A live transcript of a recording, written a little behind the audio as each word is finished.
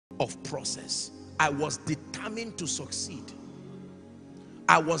of process. I was determined to succeed.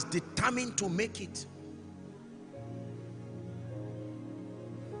 I was determined to make it.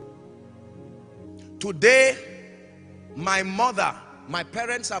 Today, my mother, my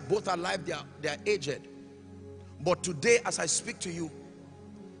parents are both alive, they are aged. But today, as I speak to you,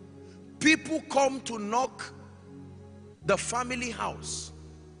 people come to knock the family house.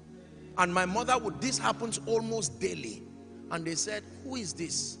 And my mother would, this happens almost daily. And they said, who is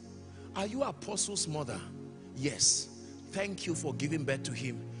this? Are you Apostle's mother? Yes. Thank you for giving birth to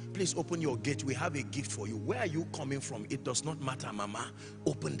him. Please open your gate. We have a gift for you. Where are you coming from? It does not matter, Mama.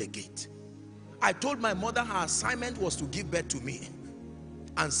 Open the gate. I told my mother her assignment was to give birth to me.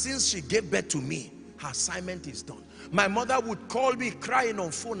 And since she gave birth to me, her assignment is done. My mother would call me crying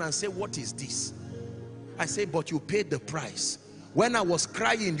on phone and say, what is this? I say, but you paid the price. When I was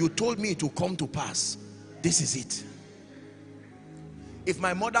crying, you told me to come to pass. This is it. If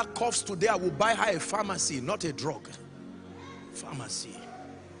my mother coughs today, I will buy her a pharmacy, not a drug. Pharmacy.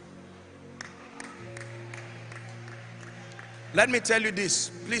 Let me tell you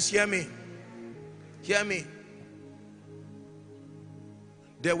this. Please hear me. Hear me.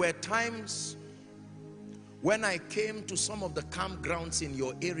 There were times when I came to some of the campgrounds in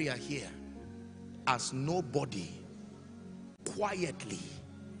your area here as nobody, quietly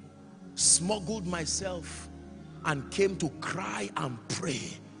smuggled myself and came to cry and pray.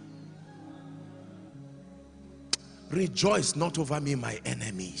 Rejoice not over me, my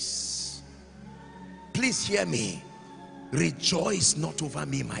enemies. Please hear me. Rejoice not over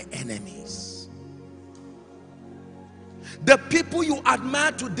me, my enemies. The people you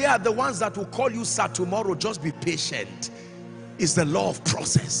admire today are the ones that will call you sir tomorrow. Just be patient. It's the law of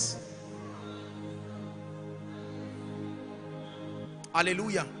process.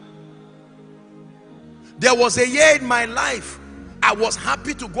 Hallelujah. There was a year in my life I was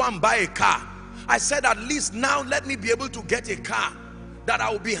happy to go and buy a car. I said, at least now let me be able to get a car that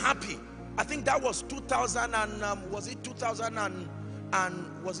I will be happy. I think that was 2000 and was it 2000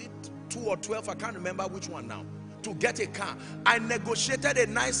 and was it 2 or 12? I can't remember which one now. To get a car, I negotiated a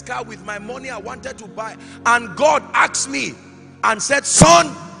nice car with my money I wanted to buy, and God asked me and said, son,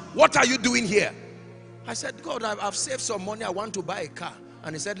 what are you doing here? I said, God, I've saved some money, I want to buy a car.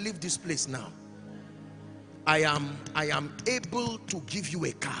 And he said, leave this place now. I am able to give you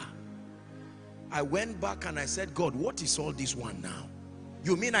a car. I went back and I said, God, what is all this one now?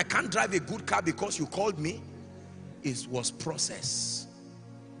 You mean I can't drive a good car because you called me? It was process.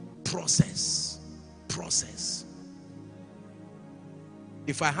 Process. Process.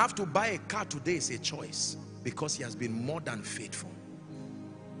 If I have to buy a car today, it's a choice, because he has been more than faithful.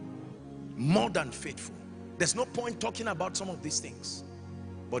 More than faithful. There's no point talking about some of these things,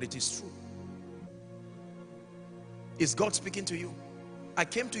 but it is true. Is God speaking to you? I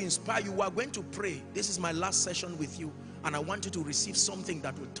came to inspire you. We are going to pray. This is my last session with you, and I want you to receive something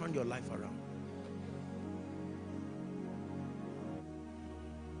that will turn your life around.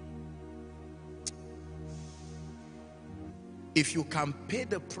 If you can pay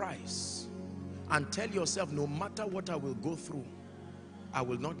the price and tell yourself, no matter what I will go through, I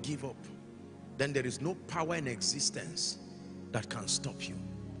will not give up, then there is no power in existence that can stop you.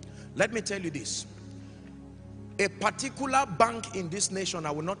 Let me tell you this. A particular bank in this nation,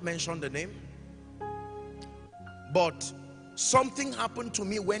 I will not mention the name, but something happened to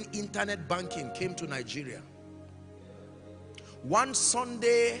me when internet banking came to Nigeria. One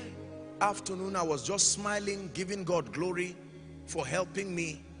Sunday afternoon, I was just smiling, giving God glory for helping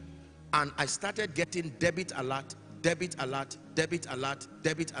me, and I started getting debit alert, debit alert, debit alert,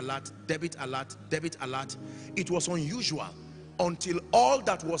 debit alert, debit alert, debit alert. It was unusual until all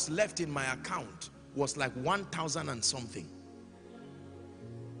that was left in my account was like 1,000 and something.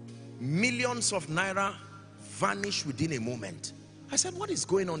 Millions of naira vanished within a moment. I said, what is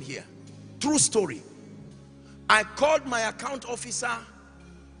going on here? True story. I called my account officer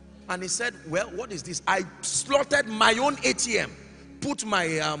and he said, well, what is this? I slotted my own ATM, put my,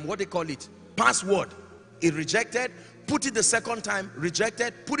 what they call it, password. It rejected, put it the second time,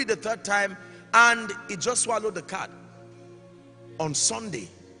 rejected, put it the third time, and it just swallowed the card. On Sunday,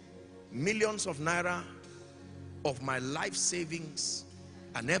 millions of naira of my life savings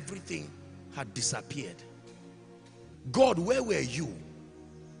and everything had disappeared. God, where were you?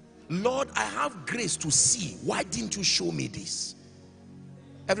 Lord, I have grace to see. Why didn't you show me this?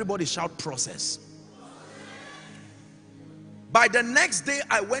 Everybody shout process. By the next day,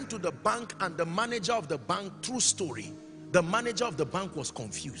 I went to the bank, and the manager of the bank, true story, the manager of the bank was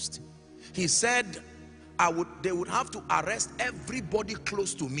confused. He said they would have to arrest everybody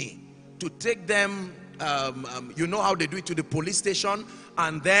close to me to take them you know how they do it, to the police station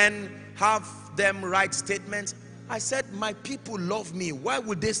and then have them write statements. I said, my people love me. Why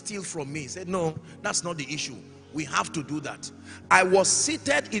would they steal from me? He said, no, that's not the issue. We have to do that. I was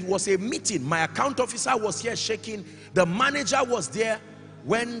seated. It was a meeting. My account officer was here shaking. The manager was there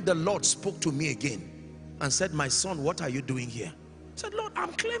when the Lord spoke to me again and said, my son, what are you doing here? I said, Lord,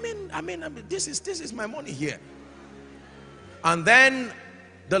 I'm claiming, this is my money here. And then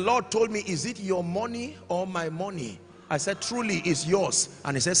the Lord told me, is it your money or my money? I said, truly it's yours.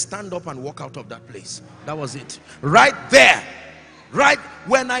 And he said, stand up and walk out of that place. That was it. Right there. Right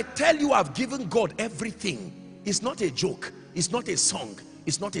when I tell you I've given God everything, it's not a joke. It's not a song.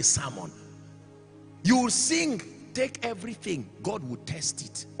 It's not a sermon. You will sing, take everything. God will test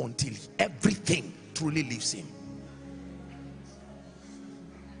it until everything truly leaves him.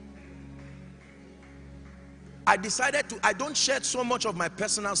 I decided to, I don't share so much of my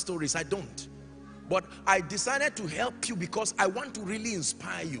personal stories. I don't. But I decided to help you because I want to really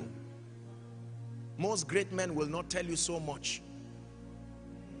inspire you. Most great men will not tell you so much.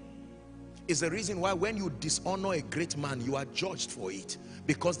 It's the reason why when you dishonor a great man, you are judged for it.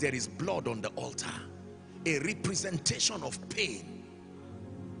 Because there is blood on the altar. A representation of pain.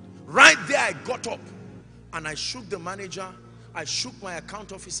 Right there I got up and I shook the manager. I shook my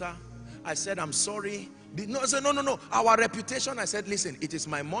account officer. I said, I'm sorry. No, I said, no. Our reputation. I said, listen, it is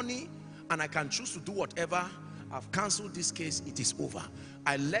my money. And I can choose to do whatever. I've cancelled this case. It is over.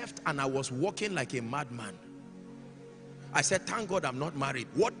 I left and I was walking like a madman. I said, thank God I'm not married.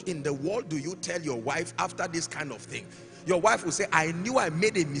 What in the world do you tell your wife after this kind of thing? Your wife will say, I knew I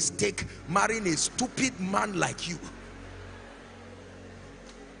made a mistake marrying a stupid man like you.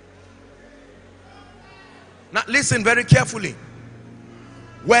 Now listen very carefully.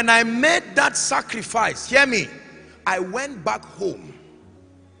 When I made that sacrifice, hear me, I went back home.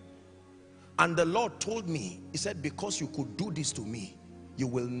 And the Lord told me, he said, because you could do this to me, you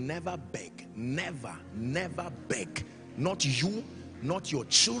will never beg. Never beg. Not you, not your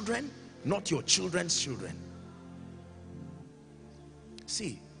children, not your children's children.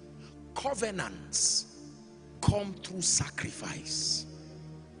 See, covenants come through sacrifice.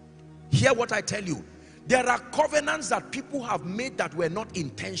 Hear what I tell you. There are covenants that people have made that were not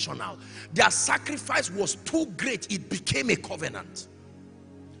intentional. Their sacrifice was too great, it became a covenant.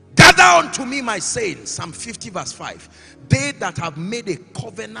 Gather unto me my saints, Psalm 50 verse 5. They that have made a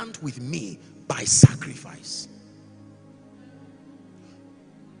covenant with me by sacrifice.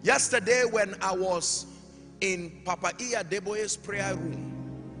 Yesterday when I was in Papa Iya Deboye's prayer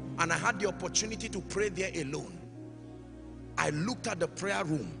room and I had the opportunity to pray there alone, I looked at the prayer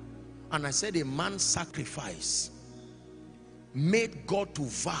room and I said, a man's sacrifice made God to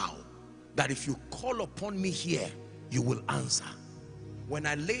vow that if you call upon me here, you will answer. When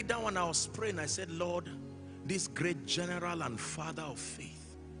I lay down and I was praying, I said, Lord, this great general and father of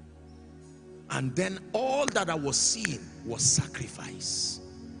faith. And then all that I was seeing was sacrifice.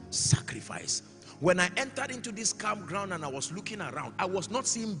 Sacrifice. When I entered into this campground and I was looking around, I was not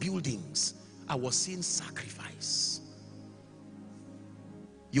seeing buildings. I was seeing sacrifice.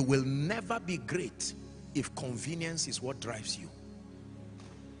 You will never be great if convenience is what drives you.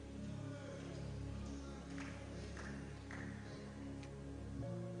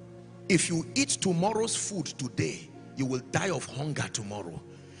 If you eat tomorrow's food today, you will die of hunger tomorrow.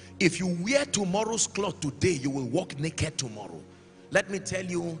 If you wear tomorrow's cloth today, you will walk naked tomorrow. Let me tell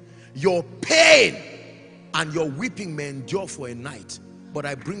you, your pain and your weeping may endure for a night, but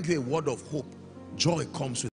I bring you a word of hope. Joy comes with